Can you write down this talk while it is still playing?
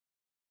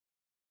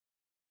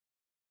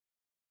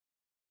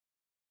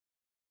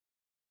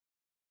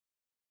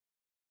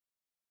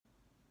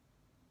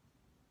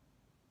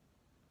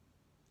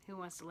Who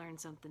wants to learn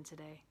something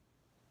today?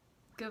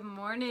 Good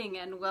morning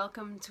and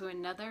welcome to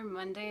another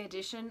Monday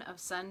edition of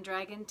Sun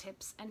Dragon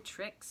Tips and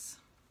Tricks.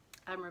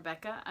 I'm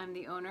Rebecca. I'm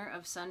the owner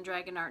of Sun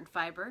Dragon Art and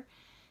Fiber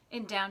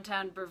in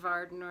downtown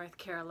Brevard, North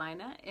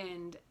Carolina,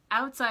 and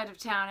outside of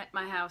town at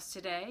my house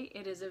today.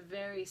 It is a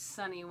very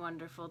sunny,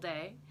 wonderful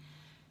day.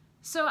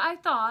 So I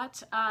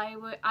thought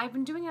I've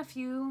been doing a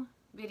few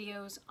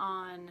videos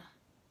on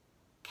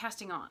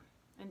casting on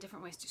and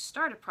different ways to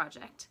start a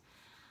project.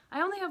 I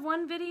only have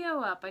one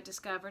video up, I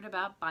discovered,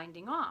 about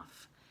binding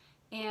off.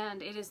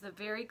 And it is the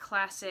very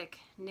classic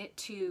knit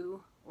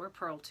two or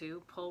purl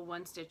two, pull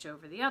one stitch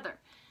over the other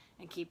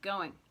and keep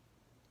going.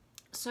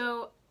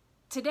 So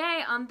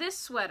today on this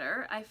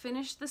sweater, I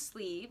finished the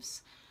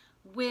sleeves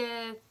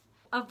with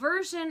a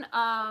version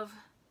of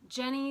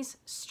Jenny's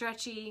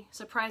stretchy,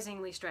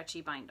 surprisingly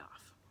stretchy bind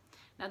off.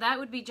 Now that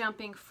would be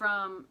jumping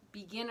from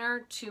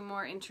beginner to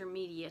more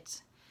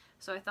intermediate.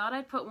 So I thought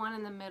I'd put one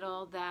in the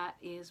middle that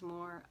is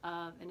more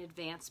of an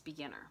advanced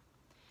beginner.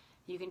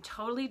 You can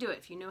totally do it.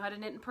 If you know how to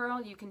knit and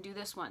purl, you can do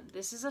this one.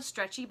 This is a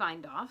stretchy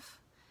bind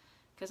off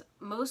because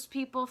most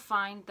people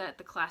find that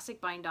the classic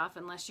bind off,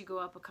 unless you go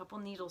up a couple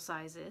needle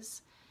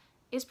sizes,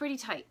 is pretty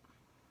tight.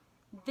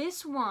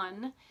 This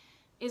one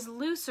is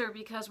looser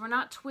because we're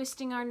not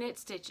twisting our knit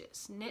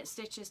stitches. Knit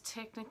stitches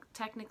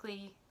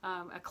technically,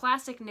 a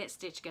classic knit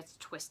stitch gets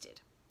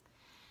twisted.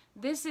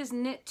 This is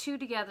knit two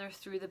together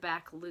through the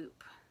back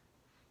loop.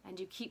 And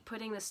you keep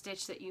putting the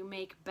stitch that you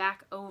make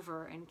back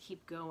over and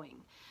keep going.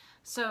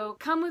 So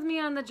come with me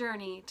on the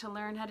journey to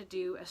learn how to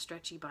do a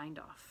stretchy bind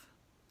off.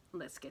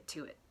 Let's get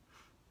to it.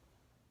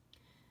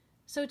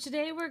 So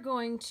today we're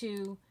going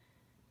to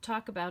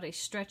talk about a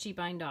stretchy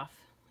bind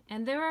off.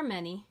 And there are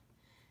many.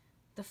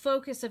 The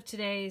focus of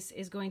today's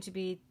is going to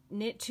be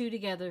knit two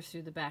together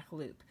through the back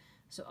loop.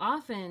 So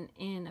often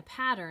in a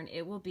pattern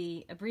it will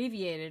be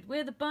abbreviated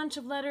with a bunch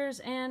of letters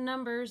and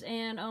numbers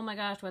and oh my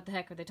gosh, what the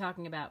heck are they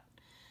talking about?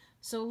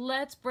 So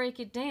let's break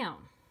it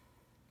down.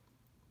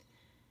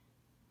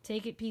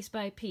 Take it piece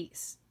by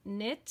piece.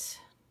 Knit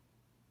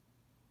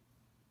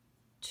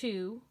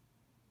two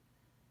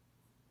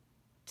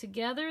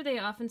together. They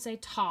often say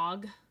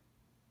tog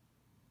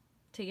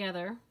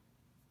together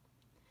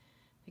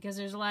because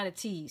there's a lot of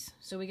T's,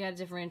 so we got to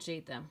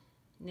differentiate them.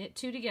 Knit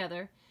two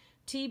together.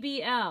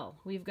 TBL,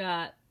 we've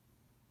got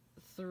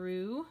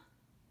through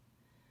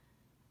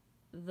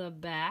the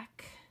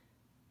back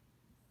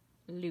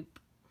loop.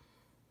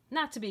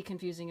 Not to be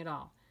confusing at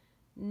all.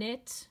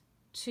 Knit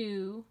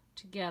two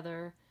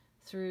together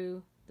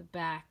through the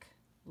back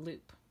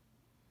loop.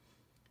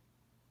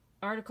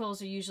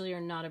 Articles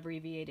are not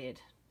abbreviated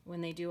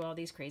when they do all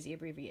these crazy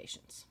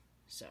abbreviations.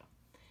 So,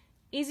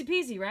 easy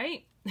peasy,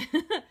 right?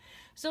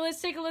 So let's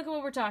take a look at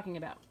what we're talking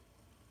about.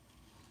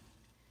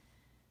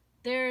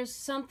 There's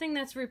something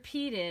that's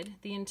repeated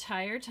the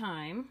entire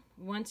time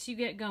once you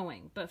get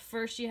going, but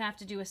first you have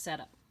to do a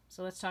setup.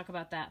 So let's talk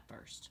about that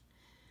first.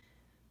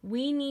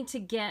 We need to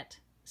get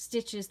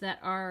stitches that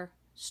are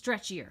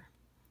stretchier.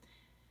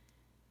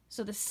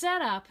 So the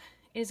setup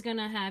is going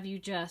to have you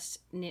just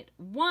knit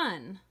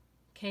one,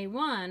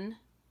 K1,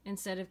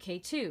 instead of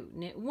K2.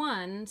 Knit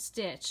one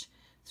stitch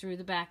through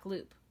the back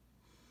loop.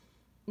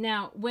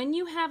 Now, when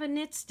you have a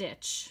knit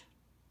stitch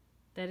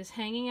that is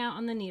hanging out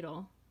on the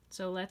needle,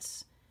 so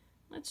let's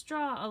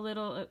draw a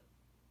little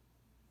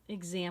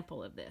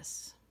example of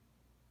this.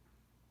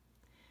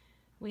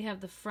 We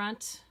have the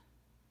front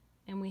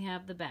and we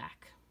have the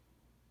back.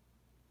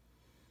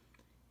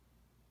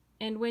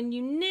 And when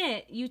you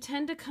knit, you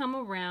tend to come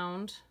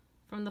around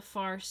from the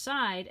far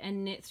side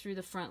and knit through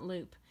the front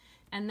loop.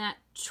 And that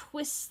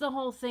twists the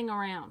whole thing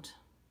around.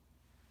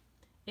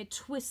 It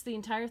twists the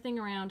entire thing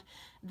around.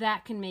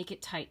 That can make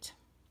it tight.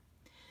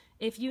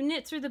 If you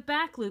knit through the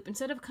back loop,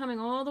 instead of coming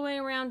all the way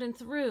around and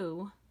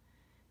through,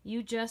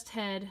 you just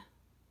head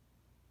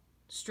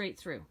straight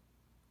through.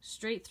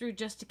 Straight through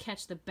just to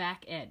catch the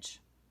back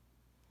edge.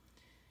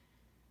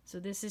 So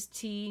this is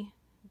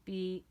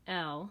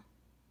TBL.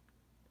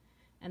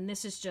 And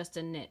this is just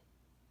a knit.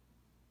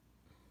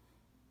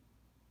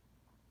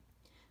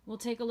 We'll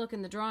take a look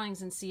in the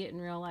drawings and see it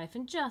in real life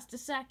in just a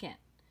second.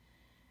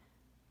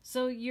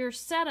 So your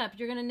setup,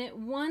 you're going to knit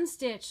one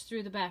stitch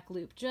through the back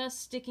loop,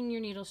 just sticking your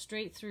needle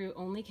straight through,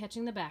 only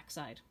catching the back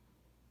side.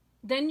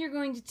 Then you're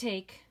going to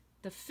take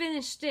the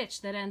finished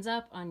stitch that ends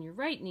up on your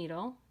right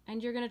needle,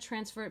 and you're going to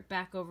transfer it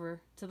back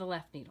over to the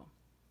left needle.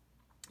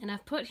 And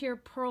I've put here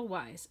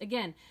purlwise.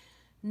 Again,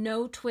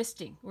 no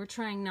twisting. We're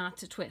trying not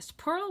to twist.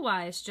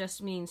 Purlwise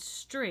just means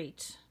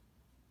straight.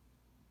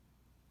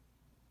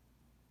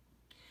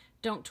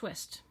 Don't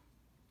twist.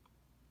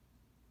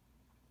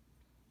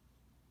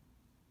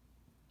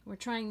 We're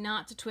trying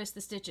not to twist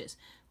the stitches.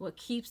 What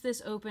keeps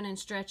this open and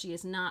stretchy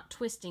is not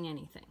twisting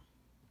anything.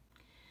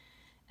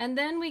 And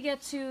then we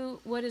get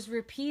to what is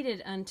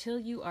repeated until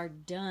you are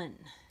done.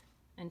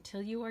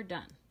 Until you are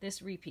done.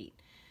 This repeat.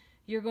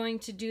 You're going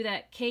to do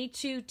that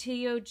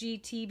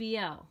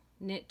K2TogTBL.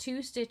 Knit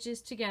two stitches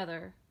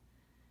together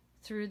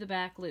through the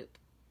back loop.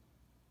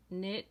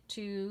 Knit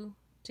two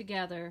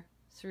together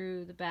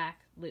through the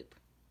back loop.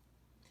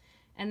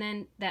 And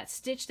then that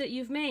stitch that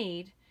you've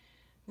made,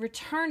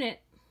 return it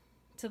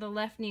to the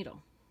left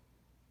needle.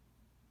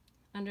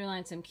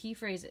 Underline some key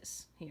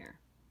phrases here.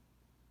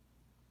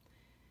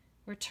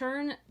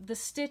 Return the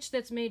stitch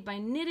that's made by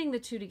knitting the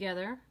two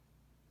together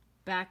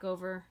back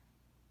over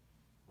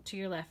to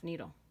your left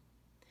needle.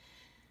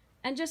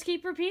 And just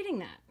keep repeating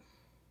that.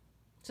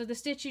 So the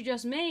stitch you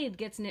just made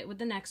gets knit with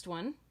the next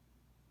one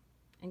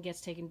and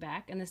gets taken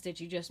back, and the stitch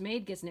you just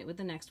made gets knit with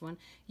the next one.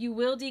 You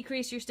will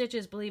decrease your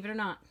stitches, believe it or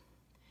not.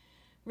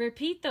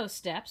 Repeat those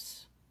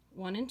steps,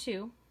 1 and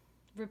 2.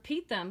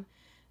 Repeat them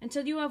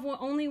until you have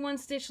only one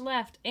stitch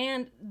left,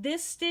 and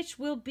this stitch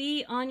will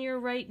be on your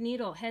right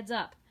needle. Heads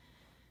up.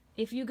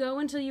 If you go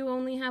until you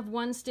only have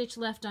one stitch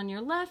left on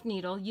your left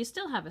needle, you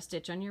still have a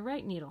stitch on your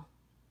right needle.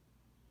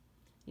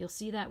 You'll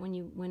see that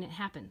when it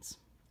happens.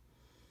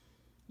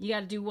 You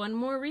got to do one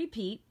more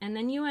repeat, and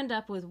then you end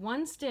up with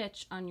one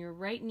stitch on your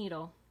right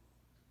needle.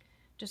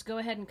 Just go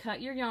ahead and cut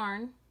your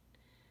yarn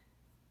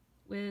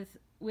with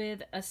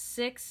a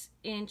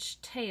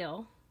 6-inch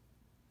tail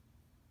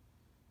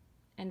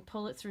and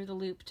pull it through the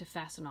loop to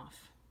fasten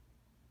off.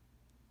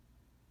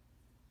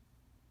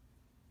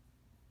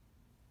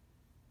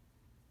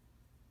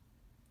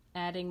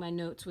 Adding my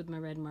notes with my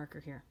red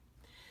marker here.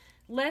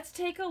 Let's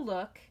take a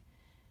look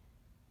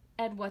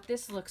at what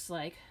this looks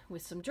like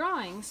with some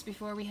drawings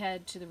before we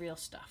head to the real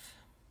stuff.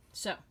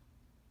 So,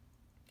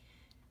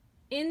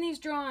 in these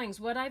drawings,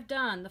 what I've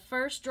done, the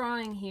first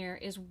drawing here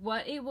is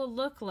what it will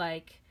look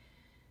like.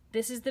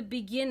 This is the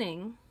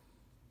beginning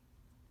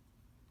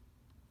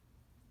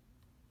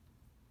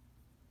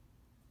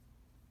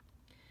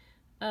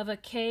of a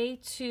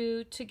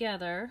K2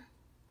 together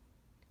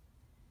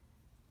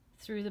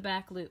through the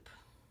back loop.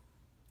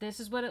 This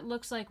is what it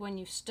looks like when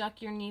you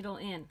stuck your needle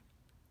in.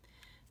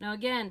 Now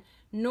again,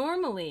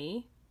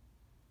 normally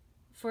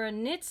for a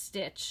knit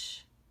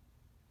stitch,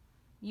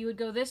 you would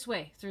go this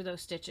way through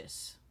those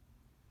stitches.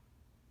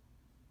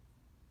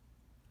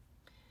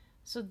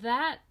 So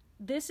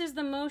this is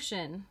the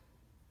motion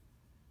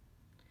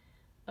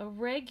a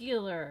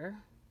regular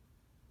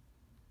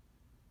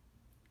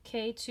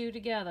K2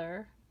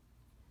 together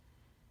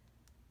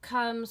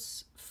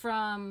comes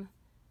from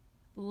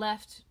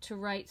left to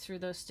right through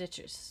those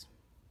stitches.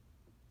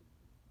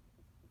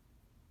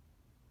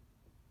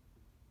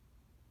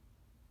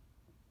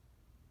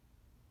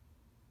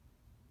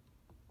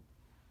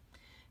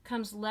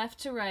 Comes left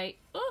to right.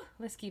 Oh,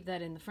 let's keep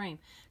that in the frame.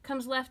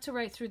 Comes left to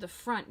right through the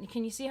front.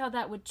 Can you see how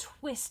that would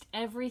twist?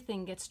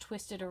 Everything gets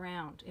twisted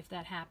around if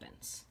that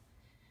happens.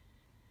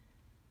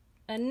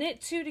 A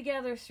knit two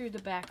together through the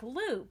back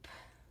loop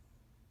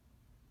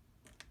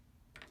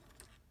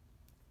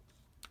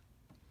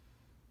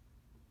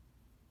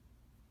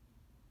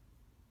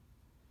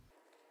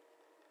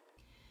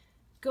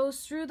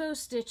goes through those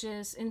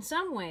stitches in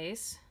some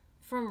ways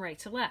from right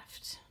to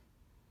left.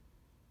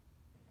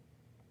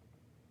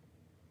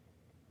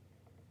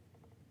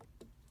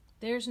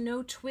 There's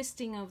no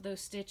twisting of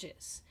those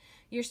stitches.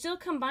 You're still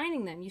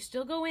combining them. You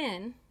still go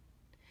in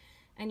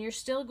and you're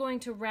still going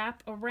to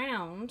wrap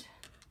around.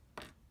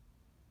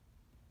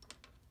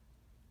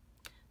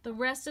 The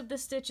rest of the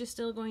stitch is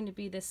still going to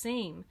be the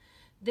same.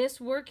 This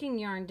working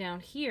yarn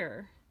down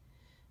here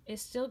is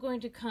still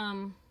going to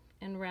come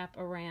and wrap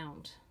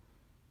around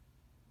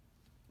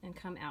and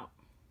come out.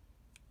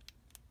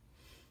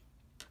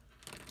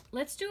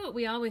 Let's do what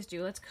we always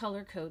do. Let's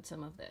color code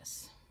some of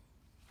this.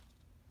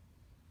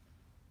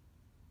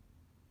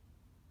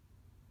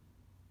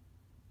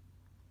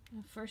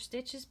 First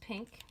stitch is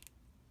pink.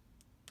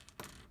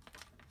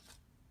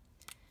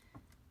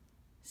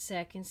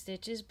 Second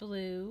stitch is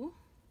blue.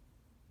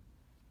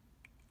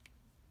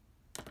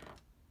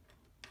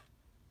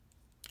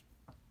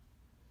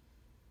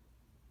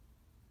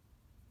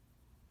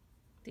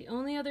 The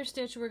only other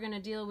stitch we're going to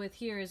deal with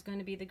here is going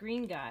to be the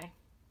green guy.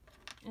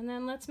 And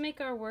then let's make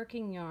our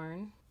working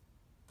yarn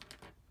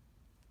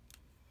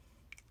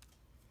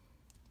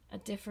a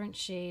different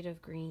shade of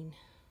green,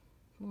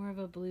 more of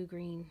a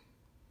blue-green.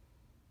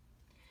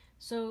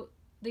 So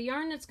the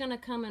yarn that's going to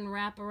come and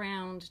wrap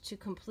around to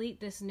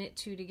complete this knit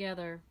two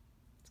together,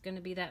 it's going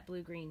to be that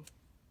blue-green.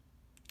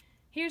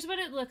 Here's what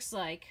it looks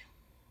like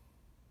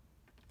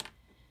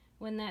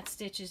when that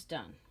stitch is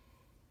done.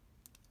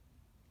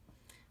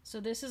 So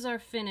this is our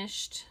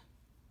finished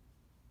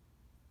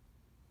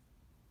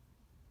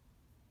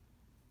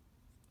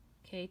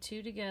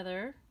K2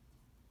 together,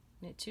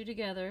 knit two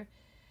together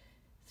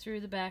through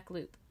the back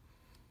loop.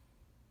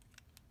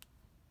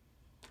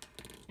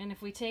 And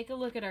if we take a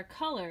look at our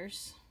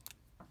colors,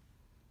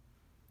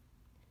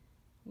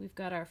 we've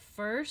got our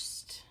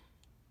first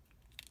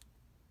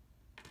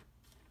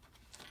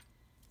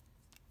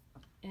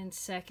and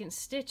second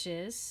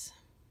stitches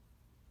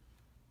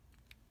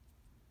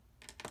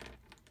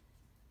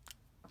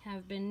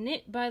have been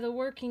knit by the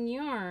working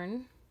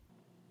yarn.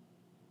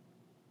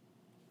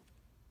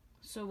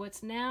 So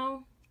what's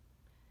now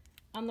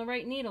on the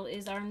right needle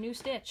is our new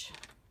stitch.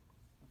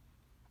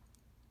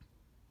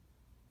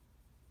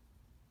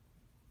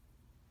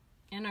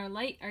 And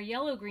our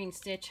yellow-green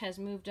stitch has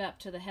moved up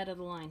to the head of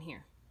the line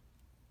here.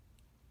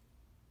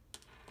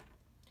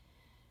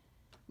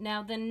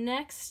 Now the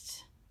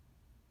next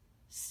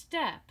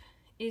step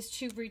is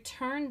to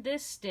return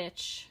this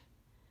stitch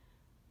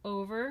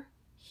over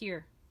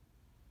here.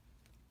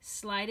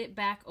 Slide it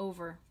back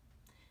over.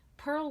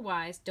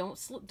 Purl-wise,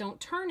 don't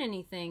turn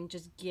anything,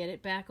 just get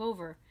it back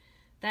over.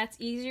 That's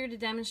easier to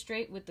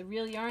demonstrate with the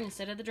real yarn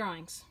instead of the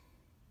drawings.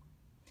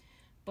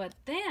 But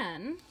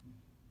then,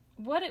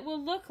 what it will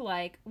look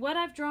like, what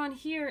I've drawn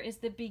here is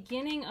the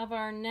beginning of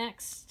our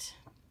next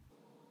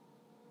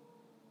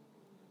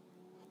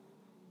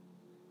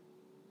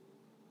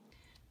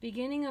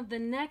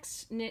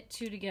knit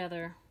two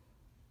together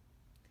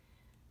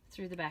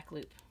through the back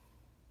loop.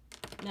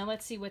 Now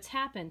let's see what's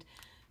happened.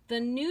 The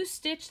new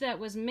stitch that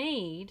was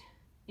made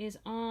is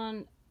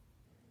on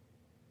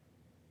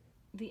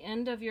the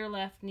end of your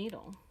left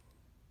needle.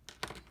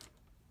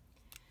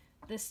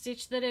 The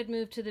stitch that had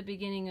moved to the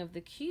beginning of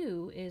the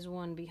queue is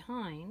one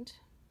behind.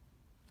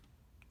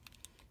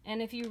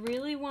 And if you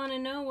really want to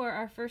know where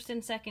our first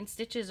and second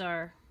stitches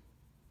are,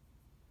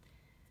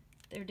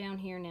 they're down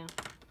here now.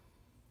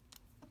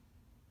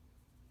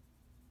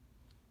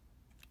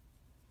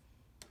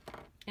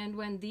 And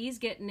when these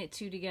get knit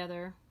two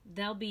together,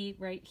 they'll be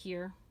right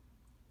here,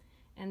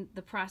 and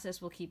the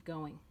process will keep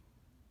going.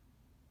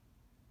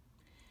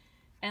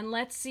 And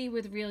let's see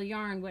with real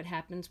yarn what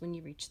happens when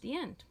you reach the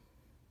end.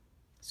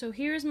 So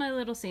here's my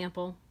little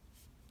sample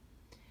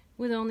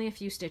with only a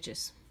few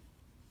stitches.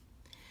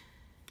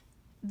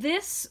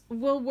 This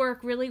will work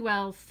really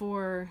well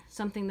for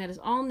something that is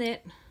all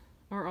knit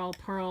or all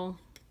purl.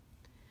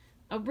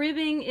 A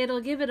ribbing, it'll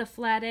give it a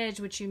flat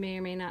edge, which you may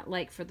or may not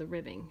like for the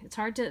ribbing. It's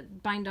hard to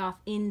bind off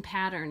in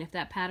pattern if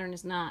that pattern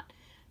is not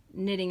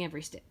knitting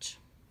every stitch.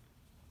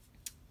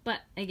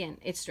 But again,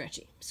 it's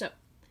stretchy. So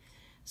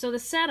the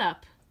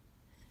setup,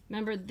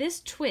 remember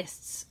this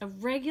twists a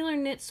regular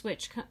knit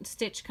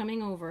stitch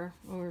coming over,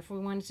 or if we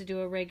wanted to do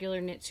a regular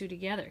knit two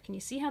together. Can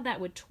you see how that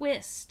would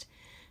twist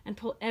and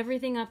pull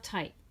everything up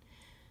tight?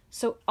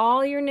 So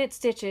all your knit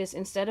stitches,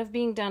 instead of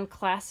being done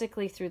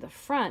classically through the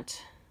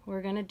front,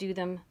 we're going to do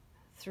them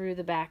through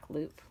the back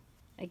loop.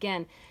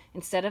 Again,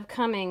 instead of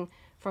coming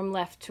from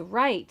left to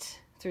right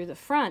through the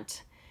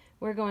front,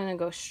 we're going to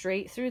go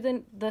straight through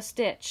the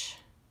stitch.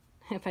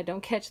 If I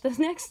don't catch the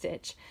next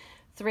stitch,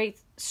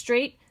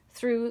 straight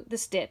through the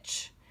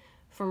stitch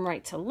from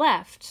right to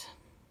left.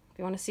 If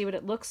you want to see what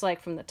it looks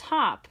like from the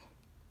top.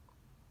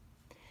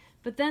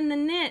 But then the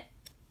knit,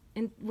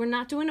 and we're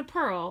not doing a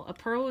purl. A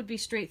purl would be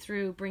straight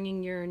through,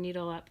 bringing your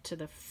needle up to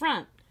the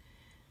front.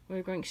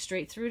 We're going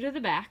straight through to the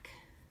back.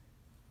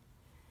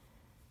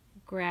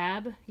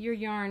 Grab your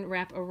yarn,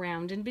 wrap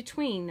around in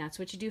between. That's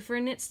what you do for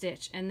a knit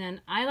stitch. And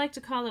then I like to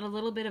call it a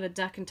little bit of a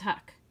duck and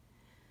tuck,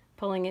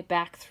 pulling it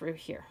back through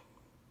here.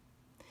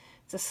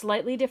 It's a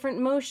slightly different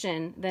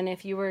motion than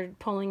if you were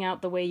pulling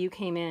out the way you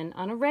came in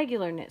on a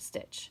regular knit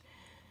stitch.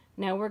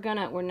 Now we're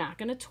not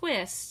gonna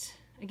twist.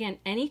 Again,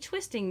 any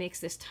twisting makes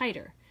this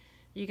tighter.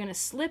 You're gonna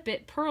slip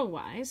it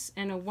purl-wise,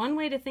 and one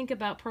way to think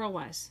about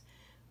purl-wise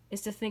is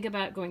to think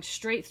about going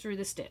straight through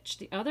the stitch.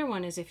 The other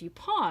one is if you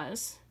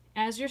pause,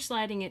 as you're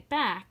sliding it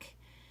back,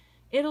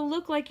 it'll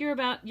look like your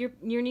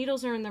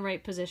needles are in the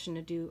right position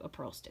to do a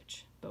purl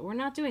stitch. But we're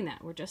not doing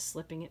that. We're just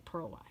slipping it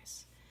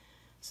purl-wise.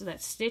 So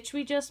that stitch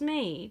we just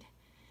made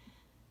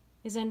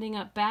is ending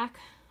up back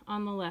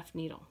on the left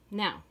needle.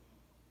 Now,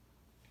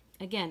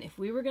 again, if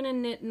we were going to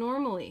knit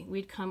normally,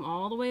 we'd come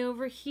all the way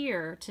over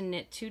here to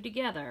knit two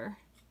together.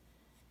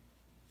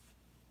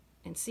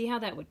 And see how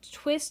that would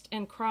twist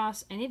and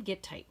cross, and it'd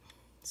get tight.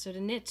 So to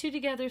knit two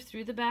together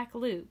through the back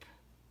loop,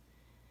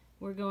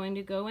 we're going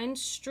to go in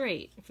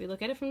straight. If we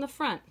look at it from the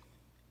front,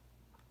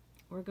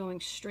 we're going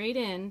straight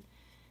in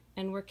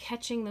and we're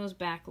catching those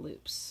back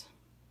loops.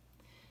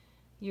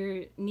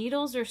 Your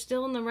needles are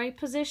still in the right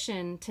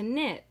position to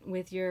knit,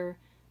 with your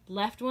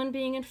left one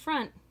being in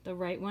front, the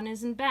right one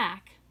is in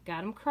back.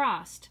 Got them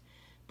crossed,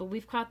 but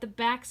we've caught the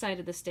back side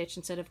of the stitch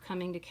instead of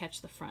coming to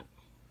catch the front.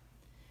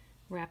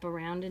 Wrap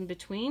around in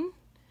between,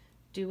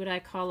 do what I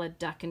call a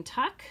duck and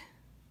tuck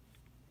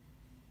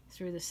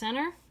through the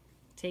center,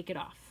 take it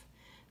off.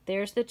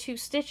 There's the two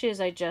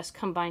stitches I just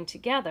combined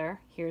together.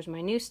 Here's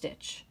my new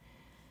stitch.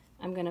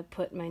 I'm going to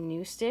put my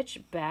new stitch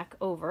back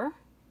over,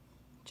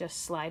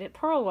 just slide it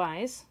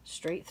purl-wise,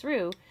 straight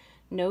through,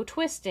 no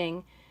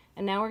twisting,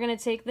 and now we're going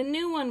to take the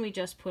new one we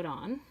just put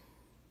on,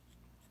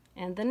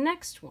 and the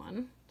next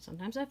one.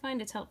 Sometimes I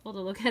find it's helpful to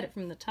look at it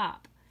from the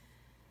top.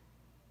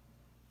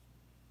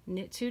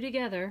 Knit two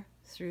together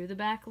through the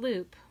back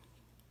loop,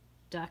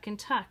 duck and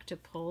tuck to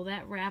pull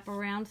that wrap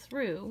around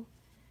through.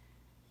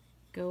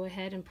 Go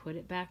ahead and put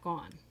it back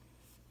on.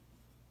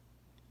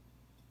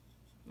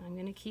 I'm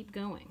going to keep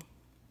going.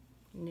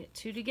 Knit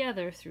two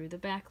together through the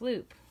back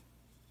loop,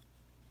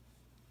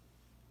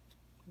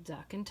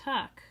 duck and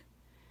tuck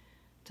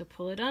to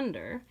pull it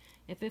under.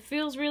 If it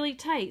feels really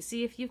tight,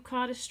 see if you've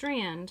caught a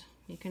strand.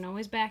 You can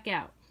always back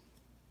out.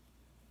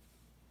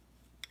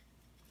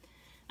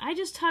 I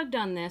just tugged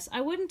on this.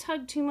 I wouldn't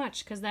tug too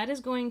much because that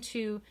is going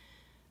to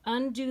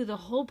undo the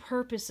whole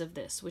purpose of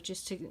this, which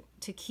is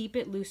to keep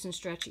it loose and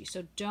stretchy.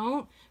 So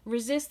don't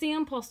resist the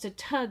impulse to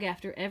tug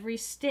after every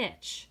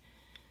stitch.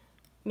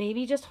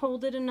 Maybe just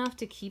hold it enough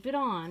to keep it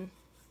on.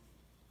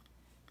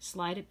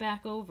 Slide it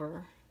back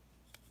over.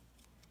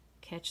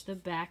 Catch the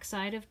back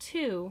side of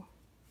 2.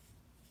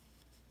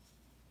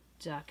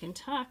 Duck and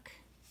tuck.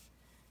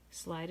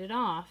 Slide it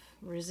off.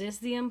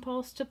 Resist the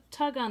impulse to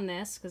tug on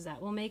this because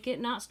that will make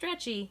it not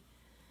stretchy.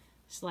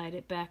 Slide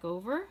it back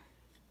over.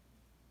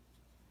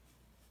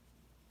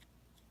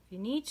 If you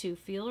need to,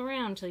 feel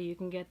around till you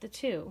can get the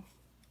 2.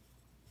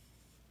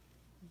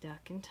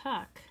 Duck and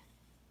tuck.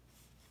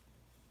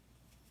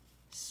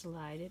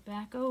 Slide it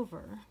back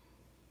over.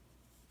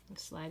 I'm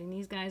sliding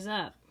these guys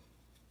up.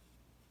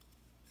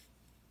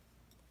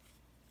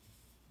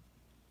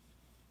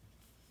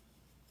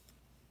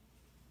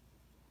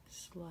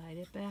 Slide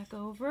it back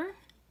over.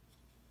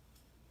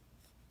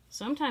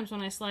 Sometimes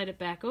when I slide it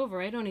back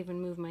over, I don't even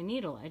move my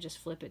needle. I just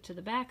flip it to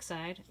the back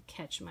side,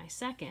 catch my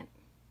 2nd.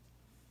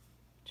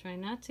 Try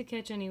not to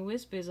catch any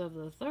wispies of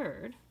the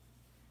 3rd,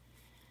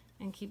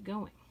 and keep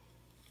going.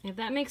 If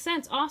that makes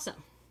sense,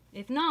 awesome.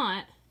 If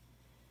not,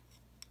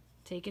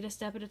 take it a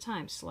step at a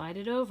time. Slide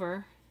it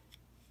over,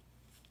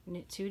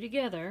 knit 2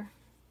 together,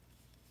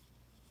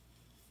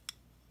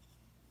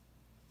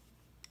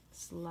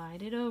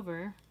 slide it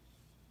over,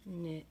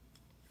 knit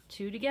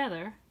 2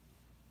 together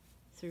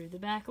through the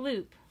back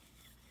loop.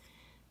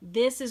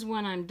 This is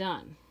when I'm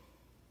done.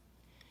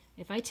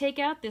 If I take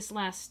out this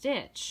last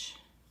stitch,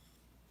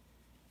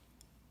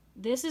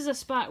 this is a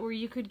spot where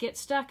you could get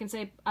stuck and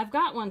say, I've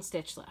got 1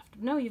 stitch left.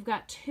 No, you've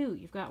got 2.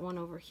 You've got 1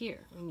 over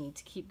here. We need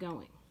to keep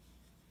going.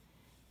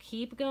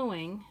 Keep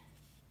going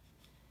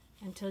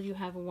until you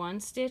have 1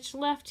 stitch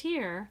left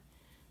here.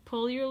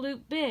 Pull your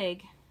loop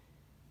big,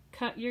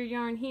 cut your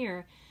yarn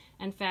here,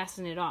 and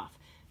fasten it off.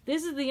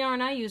 This is the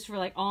yarn I use for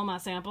like all my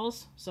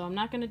samples, so I'm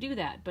not going to do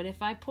that. But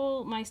if I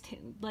pull my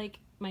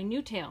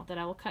new tail that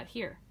I will cut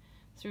here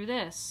through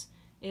this,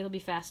 it'll be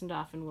fastened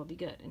off and we'll be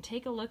good. And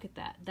take a look at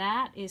that.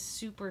 That is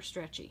super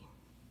stretchy.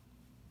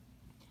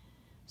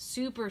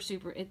 Super,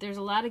 super. There's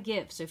a lot of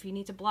give, so if you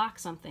need to block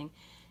something,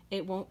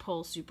 it won't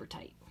pull super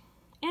tight.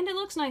 And it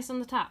looks nice on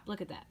the top.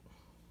 Look at that.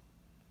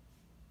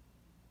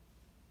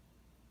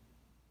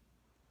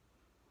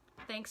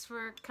 Thanks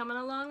for coming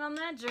along on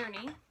that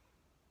journey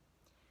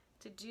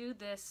to do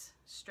this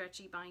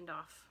stretchy bind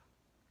off.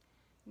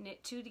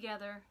 Knit 2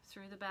 together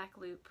through the back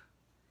loop,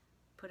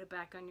 put it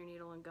back on your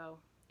needle and go.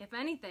 If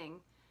anything,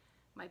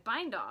 my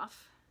bind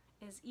off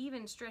is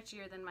even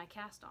stretchier than my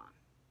cast on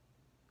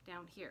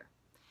down here,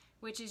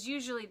 which is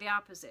usually the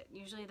opposite.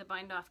 Usually the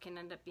bind off can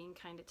end up being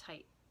kind of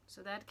tight.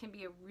 So that can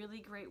be a really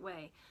great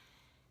way.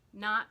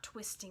 Not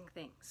twisting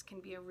things can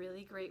be a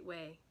really great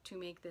way to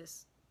make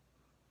this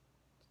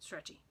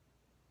stretchy.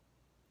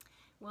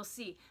 We'll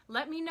see.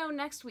 Let me know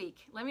next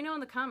week. Let me know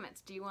in the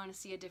comments. Do you want to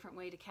see a different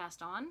way to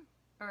cast on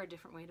or a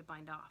different way to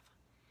bind off?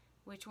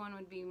 Which one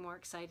would be more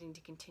exciting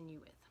to continue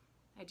with?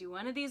 I do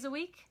 1 of these a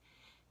week,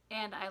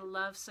 and I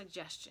love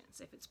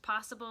suggestions. If it's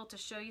possible to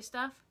show you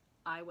stuff,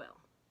 I will.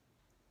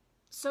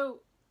 So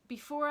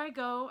before I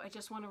go, I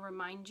just want to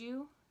remind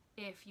you,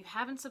 if you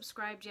haven't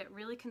subscribed yet,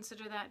 really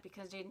consider that,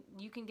 because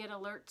you can get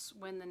alerts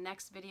when the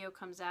next video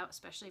comes out,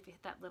 especially if you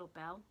hit that little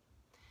bell.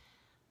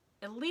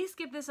 At least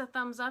give this a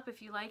thumbs up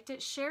if you liked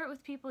it. Share it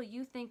with people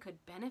you think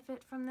could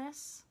benefit from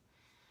this.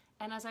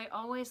 And as I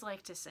always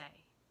like to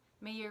say,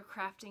 may your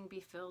crafting be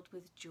filled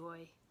with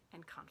joy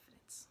and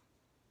confidence.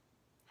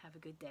 Have a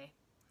good day.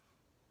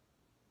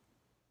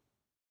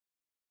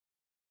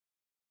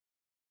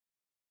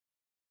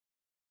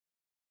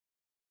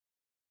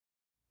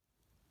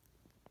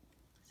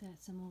 Is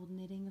that some old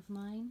knitting of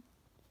mine?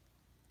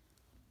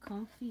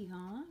 Comfy,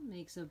 huh?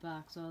 Makes a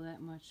box all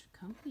that much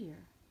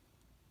comfier.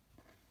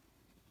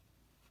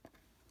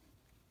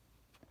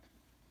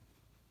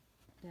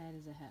 That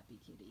is a happy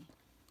kitty.